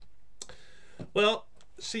Well,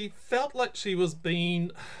 she felt like she was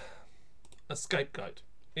being a scapegoat,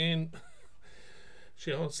 and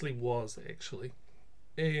she honestly was actually,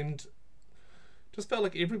 and just felt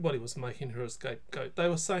like everybody was making her a scapegoat. They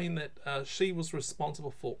were saying that she was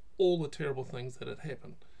responsible for all the terrible things that had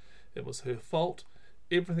happened. It was her fault.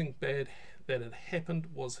 Everything bad that had happened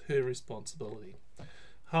was her responsibility.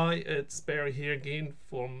 Hi, it's Barry here again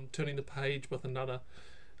from Turning the Page with another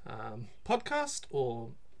podcast or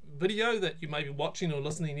video that you may be watching or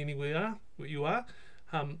listening anywhere where you are.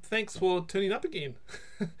 Thanks for turning up again.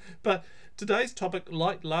 But today's topic,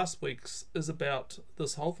 like last week's, is about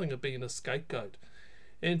this whole thing of being a scapegoat.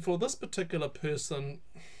 And for this particular person,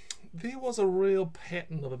 there was a real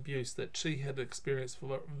pattern of abuse that she had experienced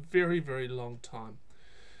for a very, very long time.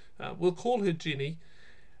 We'll call her Jenny,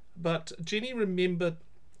 but Jenny remembered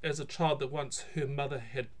as a child that once her mother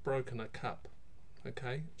had broken a cup.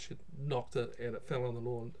 Okay, she knocked it and it fell on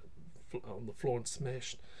the floor and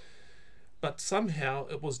smashed. But somehow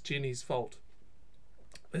it was Jenny's fault.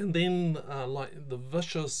 And then like the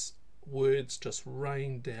vicious words just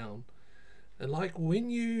rained down. And like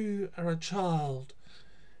when you are a child,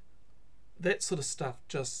 that sort of stuff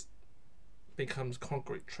just becomes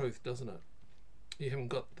concrete truth, doesn't it? You haven't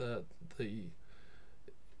got the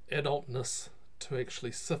adultness to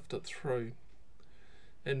actually sift it through.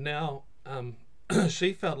 And now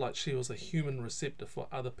she felt like she was a human receptor for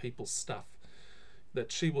other people's stuff,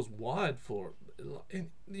 that she was wired for it.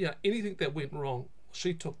 And yeah, anything that went wrong,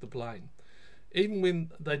 she took the blame. Even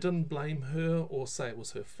when they didn't blame her or say it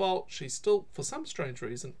was her fault, she still, for some strange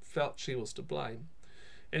reason, felt she was to blame.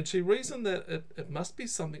 And she reasoned that it must be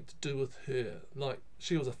something to do with her, like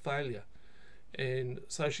she was a failure. And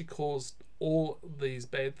so she caused all these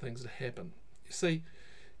bad things to happen. You see,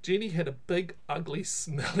 Jenny had a big, ugly,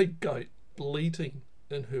 smelly goat bleating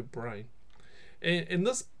in her brain. And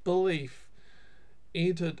this belief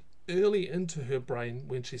entered early into her brain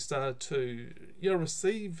when she started to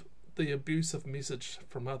receive the abusive message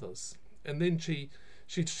from others. And then she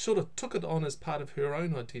sort of took it on as part of her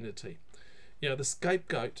own identity. The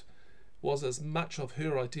scapegoat was as much of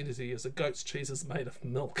her identity as a goat's cheese is made of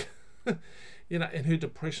milk. And her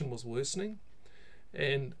depression was worsening.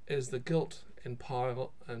 And as the guilt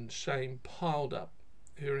and shame piled up,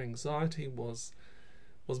 her anxiety was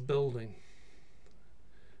building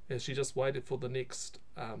as she just waited for the next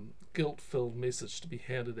guilt-filled message to be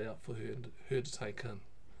handed out for her to take in.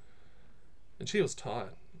 And she was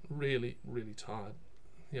tired, really, really tired.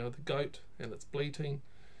 The goat and its bleating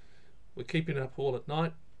were keeping up all at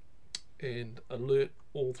night and alert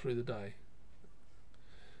all through the day.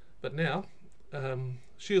 But now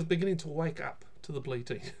she was beginning to wake up to the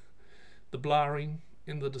bleating, the blaring,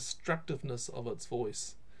 and the destructiveness of its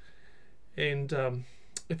voice. And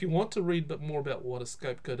if you want to read a bit more about what a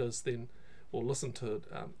scapegoat is, then, or listen to it,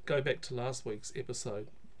 go back to last week's episode.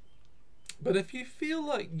 But if you feel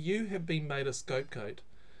like you have been made a scapegoat,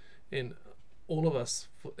 and all of us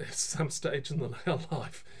at some stage in our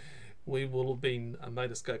life, we will have been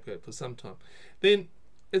made a scapegoat for some time, then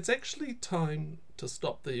it's actually time to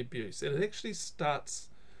stop the abuse. And it actually starts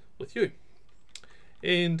with you.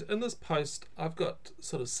 And in this post, I've got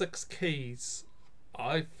sort of 6 keys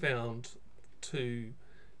I found to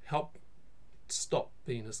help stop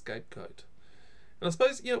being a scapegoat. And I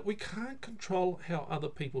suppose, we can't control how other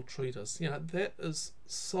people treat us. That is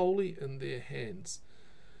solely in their hands.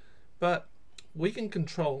 But we can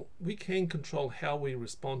control how we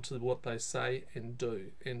respond to what they say and do.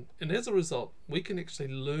 And as a result, we can actually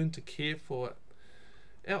learn to care for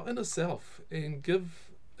our inner self and give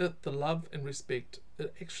it the love and respect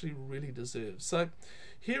it actually really deserves. So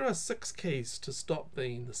here are 6 keys to stop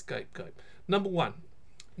being the scapegoat. Number 1,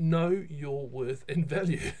 know your worth and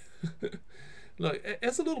value. Look,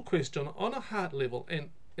 as a little question, on a heart level and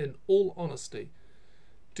in all honesty,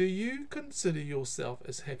 do you consider yourself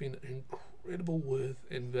as having incredible worth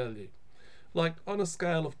and value? Like on a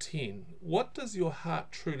scale of 10, what does your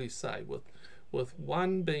heart truly say, with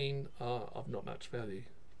 1 being of not much value,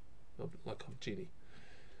 like of Jenny,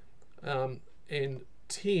 and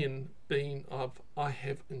 10 being of I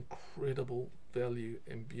have incredible value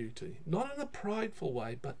and beauty? Not in a prideful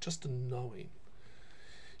way, but just a knowing.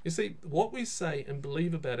 You see, what we say and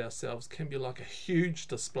believe about ourselves can be like a huge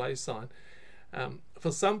display sign.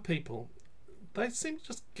 For some people, they seem to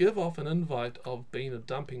just give off an invite of being a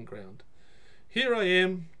dumping ground. Here I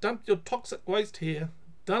am, dump your toxic waste here,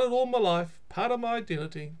 done it all my life, part of my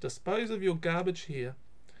identity, dispose of your garbage here.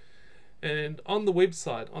 And on the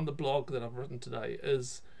website, on the blog that I've written today,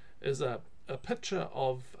 is a picture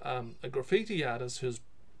of a graffiti artist who's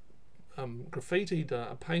graffitied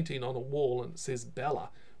a painting on a wall, and it says Bella,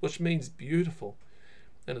 which means beautiful,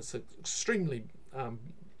 and it's an extremely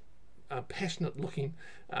passionate looking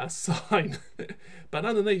sign. But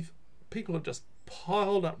underneath, people have just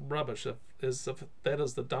piled up rubbish as if that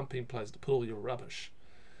is the dumping place to put all your rubbish.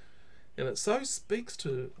 And it so speaks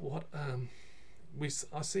to what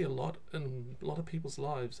I see a lot in a lot of people's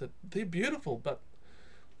lives, that they're beautiful, but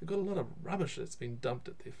they've got a lot of rubbish that's been dumped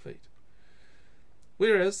at their feet.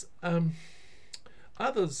 Whereas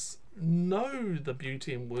others know the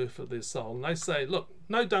beauty and worth of their soul, and they say, look,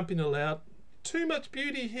 no dumping allowed, too much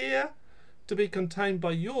beauty here to be contained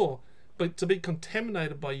by to be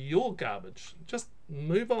contaminated by your garbage. Just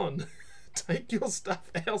move on. Take your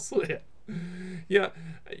stuff elsewhere.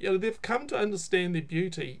 They've come to understand their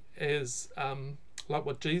beauty as like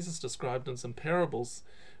what Jesus described in some parables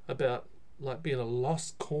about like being a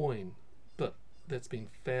lost coin, but that's been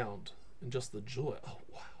found, and just the joy. Oh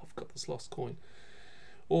wow, I've got this lost coin.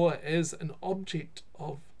 Or as an object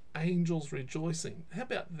of angels rejoicing. How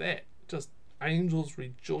about that? Just angels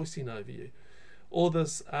rejoicing over you. Or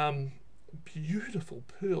this beautiful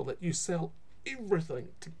pearl that you sell everything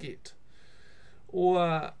to get. Or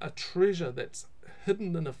a treasure that's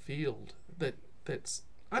hidden in a field that's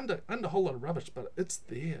under a whole lot of rubbish, but it's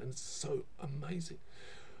there and it's so amazing.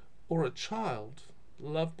 Or a child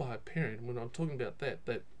loved by a parent. When I'm talking about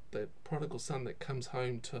that prodigal son that comes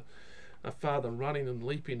home to a father running and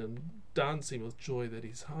leaping and dancing with joy that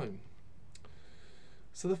he's home.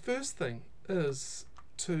 So the first thing is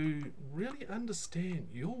to really understand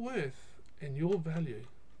your worth and your value.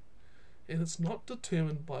 And it's not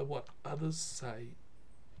determined by what others say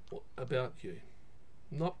about you,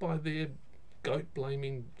 not by their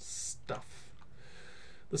goat-blaming stuff.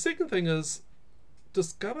 The second thing is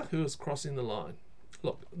discover who is crossing the line.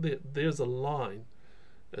 Look, there's a line.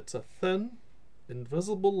 It's a thin,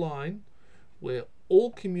 invisible line where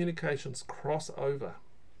all communications cross over.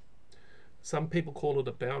 Some people call it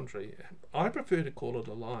a boundary. I prefer to call it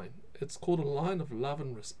a line. It's called a line of love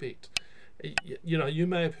and respect. You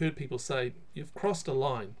may have heard people say, you've crossed a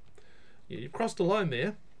line. You've crossed a line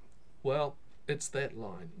there. Well, it's that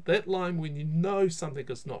line. That line when you know something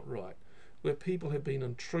is not right, where people have been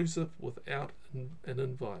intrusive without an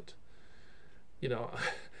invite.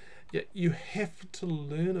 You have to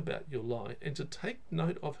learn about your line and to take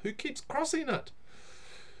note of who keeps crossing it.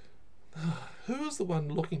 Who is the one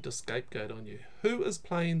looking to scapegoat on you? Who is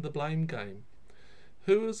playing the blame game?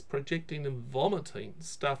 Who is projecting and vomiting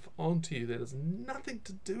stuff onto you that has nothing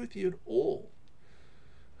to do with you at all?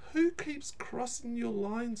 Who keeps crossing your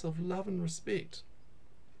lines of love and respect?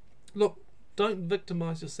 Look, don't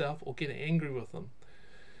victimize yourself or get angry with them.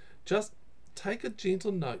 Just take a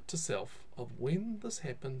gentle note to self of when this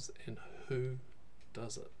happens and who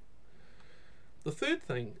does it. The third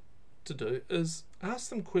thing to do is ask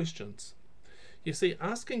them questions. You see,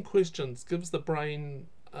 asking questions gives the brain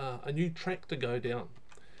a new track to go down.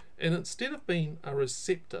 And instead of being a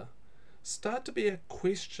receptor, start to be a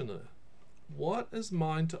questioner. What is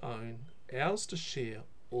mine to own, ours to share,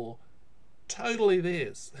 or totally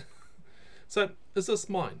theirs? So, is this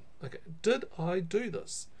mine? Okay, did I do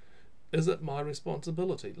this? Is it my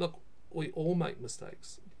responsibility? Look, we all make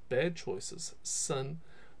mistakes, bad choices, sin,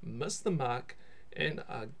 miss the mark, and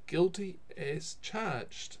are guilty as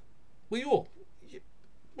charged. We all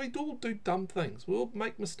do dumb things. We all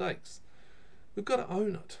make mistakes. We've got to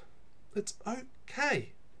own it. It's okay.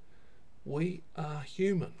 We are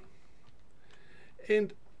human.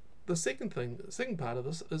 And the second part of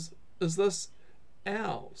this is this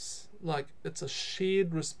ours. Like, it's a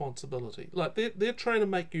shared responsibility. Like, they're trying to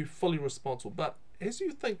make you fully responsible, but as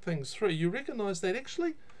you think things through, you recognize that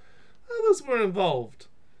actually others were involved.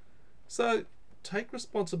 So take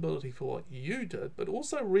responsibility for what you did, but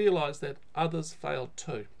also realize that others failed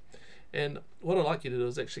too. And what I'd like you to do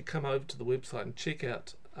is actually come over to the website and check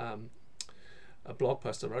out a blog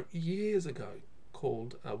post I wrote years ago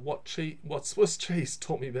called What Swiss Cheese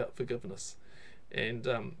Taught Me About Forgiveness. And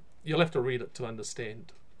you'll have to read it to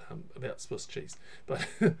understand about Swiss cheese. But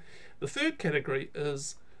the third category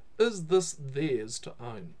is this theirs to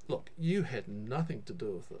own? Look, you had nothing to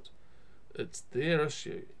do with it. It's their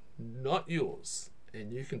issue, not yours.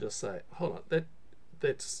 And you can just say, hold on,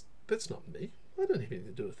 that's not me. I don't have anything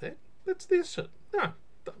to do with that. That's their shit. No,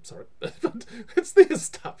 I'm sorry, but it's their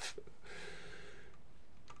stuff.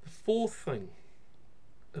 The fourth thing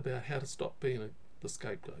about how to stop being the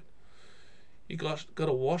scapegoat. You got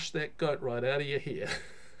to wash that goat right out of your hair.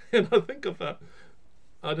 And I think of I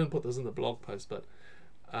didn't put this in the blog post, but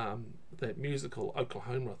that musical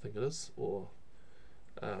Oklahoma, I think it is, or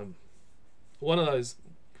one of those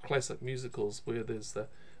classic musicals where there's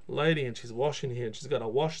lady and she's washing hair and she's got to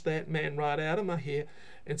wash that man right out of my hair.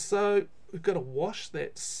 And so we've got to wash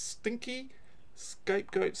that stinky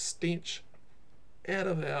scapegoat stench out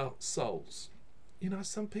of our souls. You know,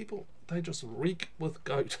 some people, they just reek with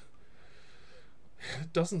goat.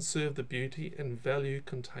 It doesn't serve the beauty and value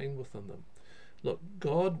contained within them. Look,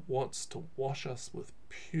 God wants to wash us with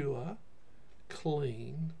pure,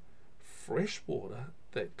 clean, fresh water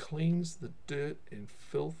that cleans the dirt and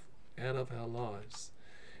filth out of our lives.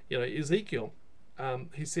 You know, Ezekiel,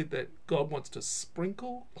 he said that God wants to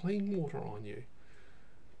sprinkle clean water on you,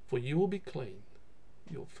 for you will be clean.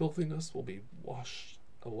 Your filthiness will be washed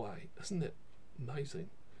away. Isn't that amazing?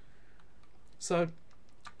 So,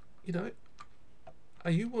 you know,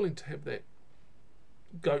 are you willing to have that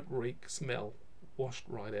goat reek smell washed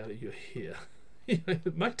right out of your hair? You know,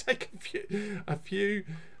 it may take a few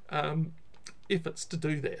efforts to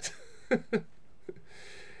do that.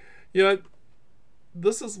 You know,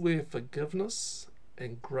 this is where forgiveness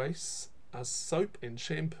and grace are soap and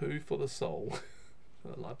shampoo for the soul.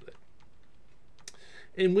 I love that.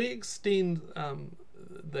 And we extend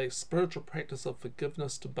the spiritual practice of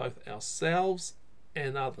forgiveness to both ourselves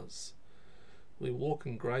and others. We walk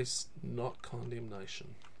in grace, not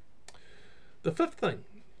condemnation. The fifth thing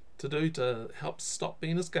to do to help stop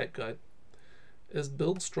being a scapegoat is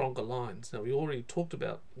build stronger lines. Now, we already talked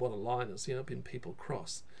about what a line is, you know, when people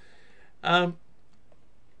cross.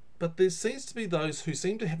 But there seems to be those who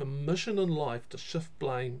seem to have a mission in life to shift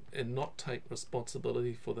blame and not take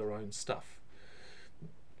responsibility for their own stuff.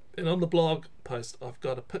 And on the blog post, I've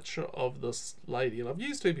got a picture of this lady, and I've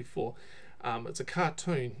used her before. It's a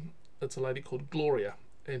cartoon. It's a lady called Gloria,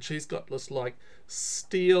 and she's got this like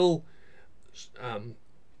steel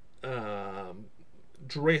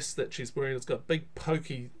dress that she's wearing. It's got big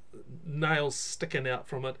pokey nails sticking out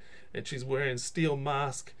from it, and she's wearing a steel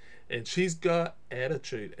mask, and she's got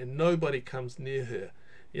attitude, and nobody comes near her,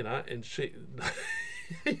 you know. And she,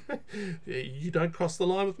 you don't cross the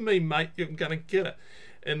line with me, mate. You're gonna get it.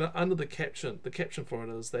 And under the caption for it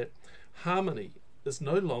is that harmony is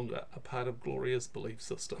no longer a part of Gloria's belief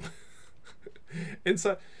system. And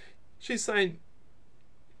so she's saying,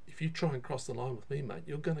 if you try and cross the line with me, mate,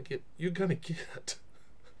 you're gonna get it.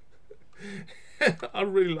 I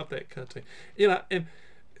really love that cartoon. You know, and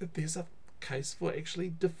there's a case for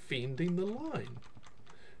actually defending the line.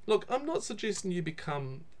 Look, I'm not suggesting you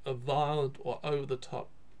become a violent or over the top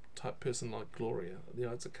type person like Gloria. You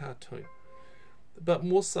know, it's a cartoon. But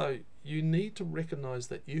more so, you need to recognize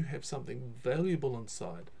that you have something valuable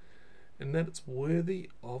inside and that it's worthy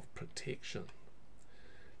of protection.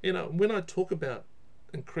 You know, when I talk about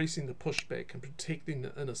increasing the pushback and protecting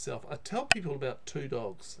the inner self, I tell people about two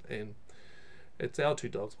dogs, and it's our two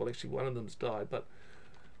dogs. Well, actually, one of them's died, but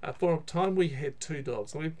for a time we had two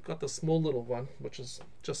dogs. And we've got the small little one, which is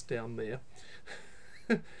just down there.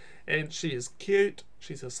 And she is cute.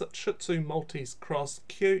 She's a Shih Tzu Maltese cross,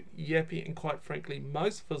 cute, yappy, and quite frankly,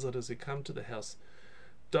 most visitors who come to the house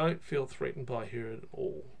don't feel threatened by her at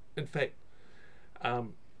all. In fact,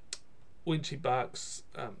 when she barks,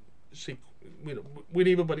 when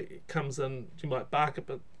everybody comes in, she might bark at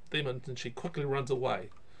them, and she quickly runs away.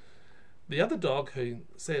 The other dog, who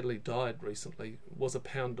sadly died recently, was a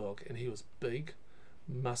pound dog, and he was big,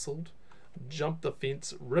 muscled, jump the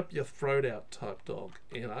fence, rip your throat out type dog,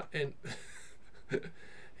 you know, and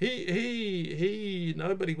he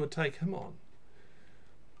nobody would take him on.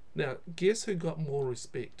 Now, guess who got more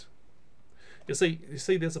respect? You see,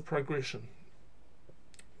 there's a progression.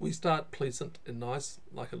 We start pleasant and nice,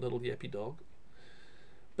 like a little yappy dog,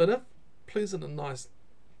 but if pleasant and nice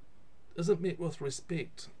isn't met with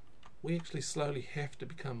respect, we actually slowly have to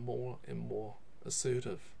become more and more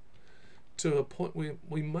assertive, to a point where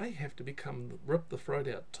we may have to become the rip the throat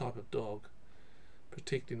out type of dog,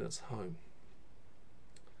 protecting its home.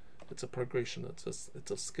 It's a progression. It's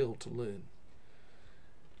a skill to learn.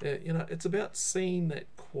 You know, it's about seeing that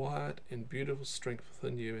quiet and beautiful strength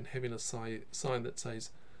within you and having a sign that says,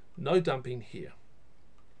 "No dumping here."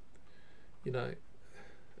 You know,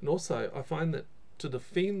 and also I find that to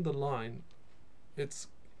defend the line, it's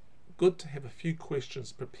good to have a few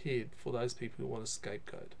questions prepared for those people who want to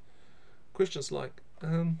scapegoat. Questions like,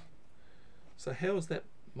 so how is that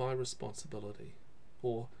my responsibility?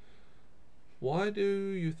 Or why do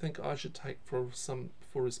you think I should take for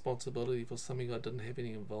responsibility for something I didn't have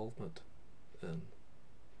any involvement in?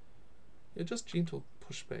 They're just gentle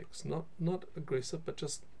pushbacks, not aggressive, but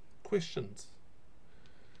just questions.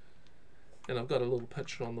 And I've got a little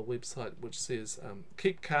picture on the website which says,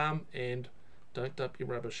 keep calm and don't dump your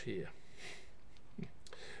rubbish here.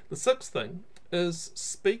 The sixth thing is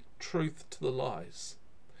speak truth to the lies.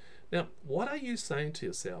 Now, what are you saying to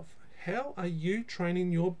yourself? How are you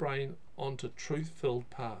training your brain onto truth-filled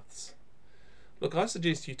paths? Look, I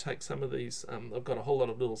suggest you take some of these, I've got a whole lot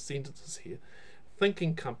of little sentences here,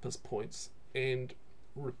 thinking compass points, and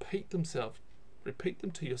repeat them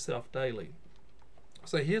to yourself daily.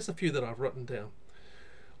 So here's a few that I've written down.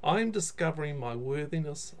 I'm discovering my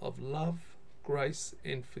worthiness of love, grace,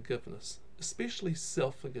 and forgiveness, especially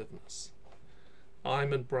self-forgiveness.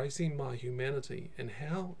 I'm embracing my humanity and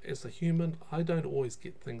how, as a human, I don't always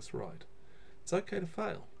get things right. It's okay to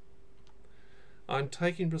fail. I'm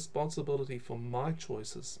taking responsibility for my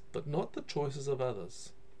choices, but not the choices of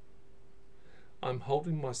others. I'm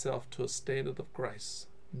holding myself to a standard of grace,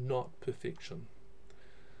 not perfection.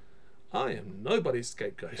 I am nobody's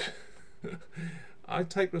scapegoat. I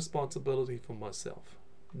take responsibility for myself,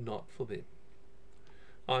 not for them.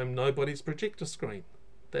 I'm nobody's projector screen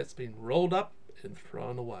that's been rolled up and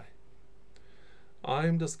thrown away. I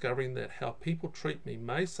am discovering that how people treat me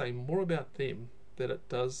may say more about them than it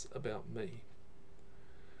does about me.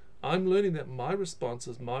 I'm learning that my response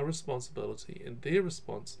is my responsibility and their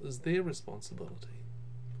response is their responsibility.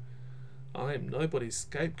 I am nobody's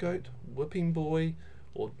scapegoat, whipping boy,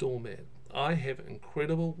 or doormat. I have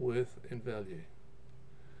incredible worth and value.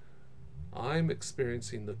 I am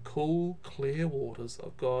experiencing the cool, clear waters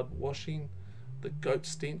of God washing the goat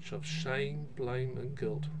stench of shame, blame, and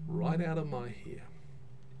guilt right out of my hair.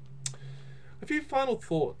 A few final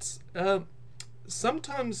thoughts.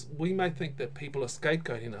 Sometimes we may think that people are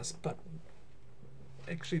scapegoating us, but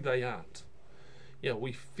actually they aren't.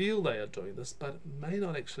 We feel they are doing this, but it may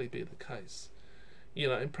not actually be the case.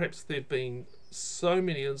 And perhaps there have been so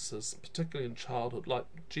many instances, particularly in childhood, like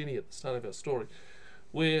Jenny at the start of our story,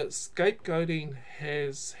 where scapegoating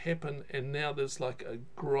has happened and now there's like a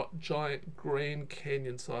giant Grand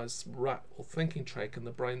Canyon sized rut or thinking track in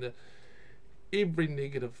the brain that every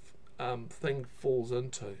negative thing falls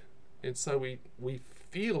into. And so we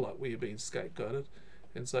feel like we are being scapegoated,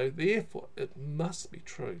 and so therefore it must be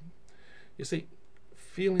true. You see,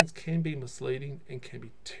 feelings can be misleading and can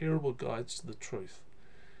be terrible guides to the truth.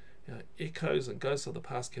 Echoes and ghosts of the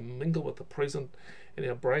past can mingle with the present, and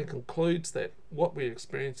our brain concludes that what we're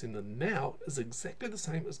experiencing in the now is exactly the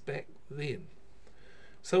same as back then.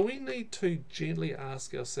 So we need to gently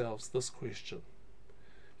ask ourselves this question: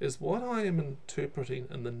 is what I am interpreting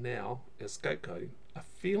in the now as scapegoating a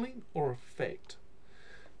feeling or a fact?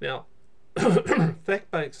 Now,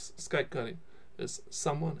 fact-based scapegoating is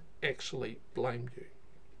someone actually blamed you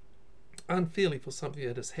unfairly for something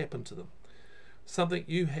that has happened to them, something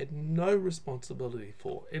you had no responsibility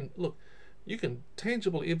for. And look, you can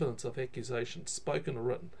tangible evidence of accusation, spoken or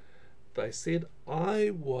written. They said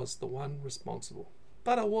I was the one responsible,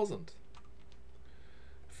 but I wasn't.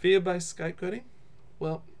 Fear-based scapegoating,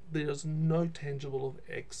 well, there is no tangible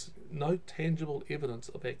evidence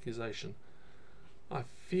of accusation. I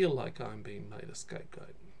feel like I'm being made a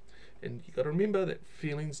scapegoat. And you've got to remember that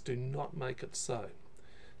feelings do not make it so.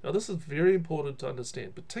 Now this is very important to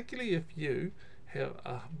understand, particularly if you have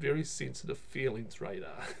a very sensitive feelings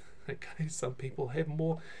radar. Okay, some people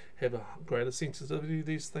have a greater sensitivity to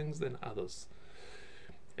these things than others.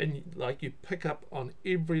 And like you pick up on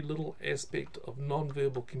every little aspect of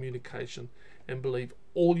non-verbal communication and believe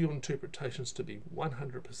all your interpretations to be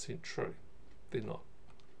 100% true. They're not.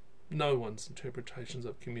 No one's interpretations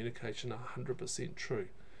of communication are 100% true.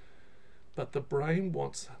 But the brain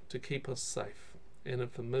wants to keep us safe and in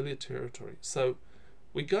familiar territory. So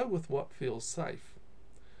we go with what feels safe.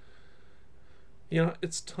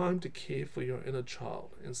 It's time to care for your inner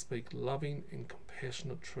child and speak loving and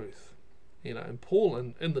compassionate truth. And Paul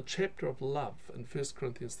in the chapter of love in 1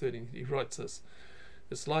 Corinthians 13, he writes this: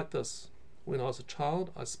 it's like this: when I was a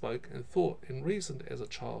child, I spoke and thought and reasoned as a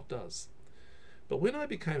child does. But when I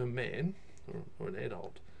became a man, or an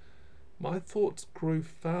adult, my thoughts grew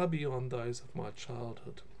far beyond those of my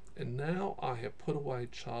childhood, and now I have put away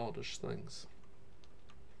childish things.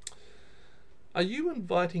 Are you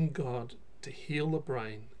inviting God to heal the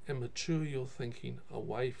brain and mature your thinking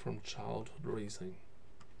away from childhood reasoning?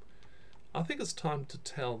 I think it's time to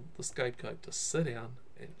tell the scapegoat to sit down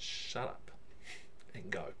and shut up and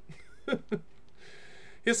go.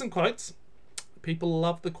 Here's some quotes. People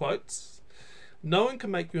love the quotes. No one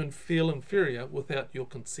can make you feel inferior without your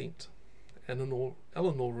consent. Eleanor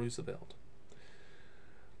Roosevelt.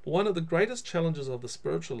 One of the greatest challenges of the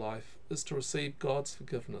spiritual life is to receive God's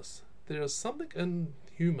forgiveness. There is something in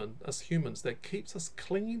us humans that keeps us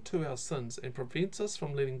clinging to our sins and prevents us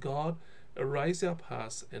from letting God erase our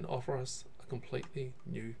past and offer us a completely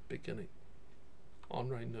new beginning.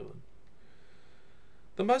 Henri Nouwen.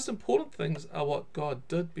 The most important things are what God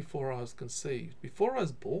did before I was conceived, before I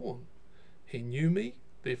was born. He knew me,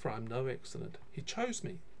 therefore I'm no accident. He chose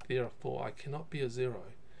me, therefore I cannot be a zero.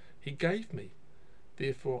 He gave me,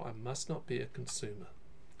 therefore I must not be a consumer.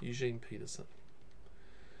 Eugene Peterson.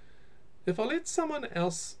 If I let someone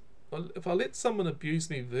abuse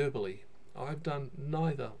me verbally, I've done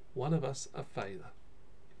neither one of us a favour.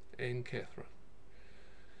 Anne Catherine.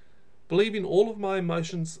 Believing all of my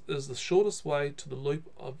emotions is the shortest way into the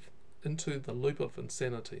loop of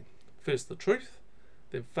insanity. First the truth,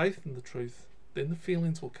 then faith in the truth, then the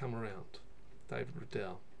feelings will come around. David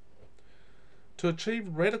Riddell. To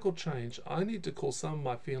achieve radical change, I need to call some of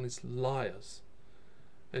my feelings liars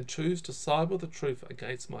and choose to side with the truth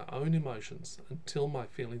against my own emotions until my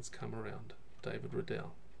feelings come around. David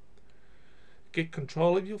Riddell. Get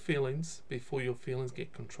control of your feelings before your feelings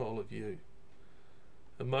get control of you.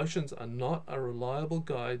 Emotions are not a reliable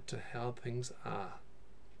guide to how things are.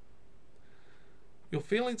 Your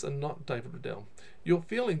feelings are not, David Riddell, your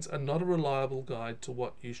feelings are not a reliable guide to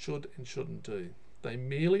what you should and shouldn't do. They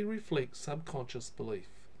merely reflect subconscious belief,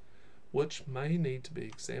 which may need to be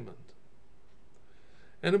examined.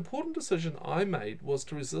 An important decision I made was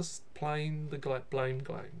to resist playing the blame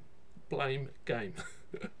game.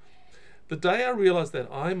 The day I realised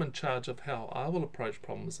that I'm in charge of how I will approach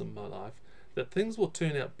problems in my life, that things will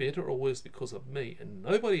turn out better or worse because of me and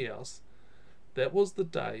nobody else, that was the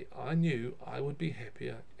day I knew I would be a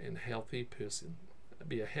happier and healthier person.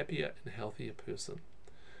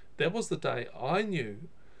 That was the day I knew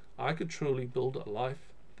I could truly build a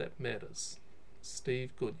life that matters.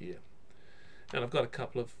 Steve Goodyear. And I've got a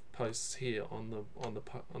couple of posts here on the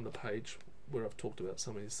page where I've talked about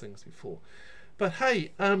some of these things before. But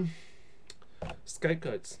hey,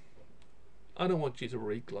 scapegoats. I don't want you to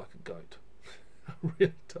reek like a goat. I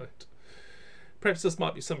really don't. Perhaps this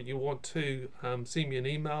might be something you want to send me an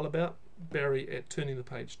email about,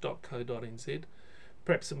 barry@turningthepage.co.nz.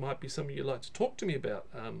 Perhaps it might be something you'd like to talk to me about,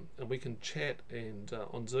 and we can chat and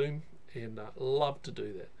on Zoom, and love to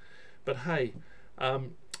do that. But hey,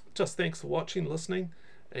 just thanks for watching, listening,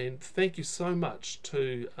 and thank you so much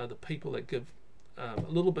to the people that give a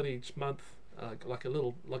little bit each month, like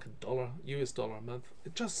 $1 US dollar a month.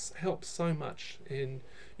 It just helps so much, and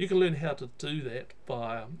you can learn how to do that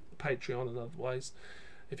via Patreon and other ways.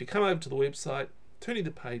 If you come over to the website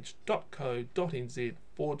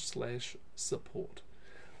turningthepage.co.nz/support.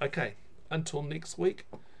 Okay, until next week,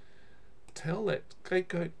 tell that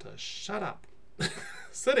scapegoat to shut up.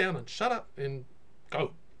 Sit down and shut up and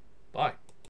go. Bye.